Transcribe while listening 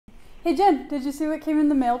Hey Jen, did you see what came in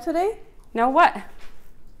the mail today? No, what?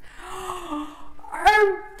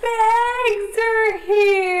 Our bags are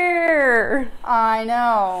here! I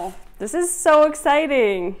know. This is so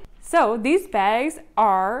exciting. So these bags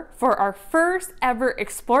are for our first ever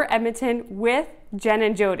Explore Edmonton with Jenn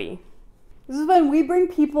and Jodi. This is when we bring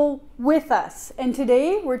people with us, and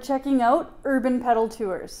today we're checking out Urban Pedal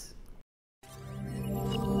Tours.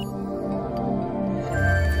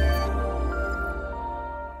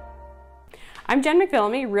 I'm Jenn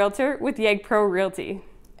McPhillamey, Realtor with YEG Pro Realty.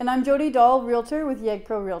 And I'm Jodi Dahl, Realtor with YEG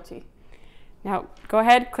Pro Realty. Now go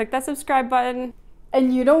ahead, click that subscribe button.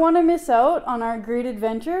 And you don't want to miss out on our great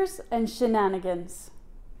adventures and shenanigans.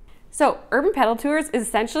 So Urban Pedal Tours is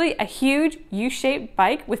essentially a huge U-shaped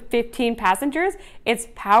bike with 15 passengers. It's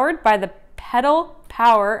powered by the pedal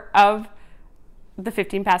power of the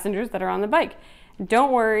 15 passengers that are on the bike.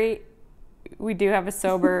 Don't worry, we do have a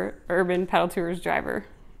sober Urban Pedal Tours driver.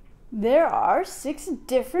 There are 6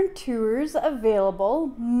 different tours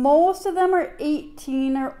available. Most of them are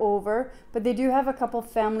 18 or over, but they do have a couple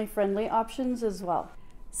family-friendly options as well.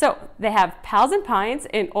 So they have Pals and Pines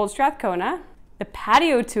in Old Strathcona, the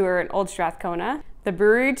Patio Tour in Old Strathcona, the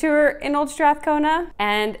Brewery Tour in Old Strathcona,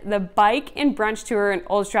 and the Bike and Brunch Tour in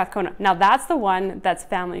Old Strathcona. Now that's the one that's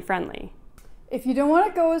family-friendly. If you don't want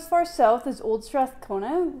to go as far south as Old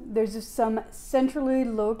Strathcona, there's some centrally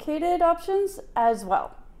located options as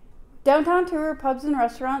well. Downtown tour, pubs and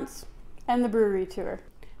restaurants, and the brewery tour.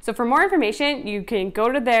 So for more information, you can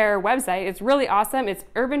go to their website. It's really awesome. It's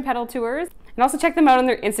Urban Pedal Tours. And also check them out on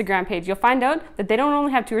their Instagram page. You'll find out that they don't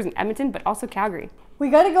only have tours in Edmonton, but also Calgary. We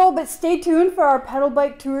gotta go, but stay tuned for our pedal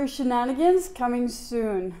bike tour shenanigans coming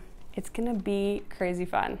soon. It's gonna be crazy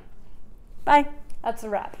fun. Bye. That's a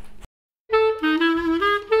wrap.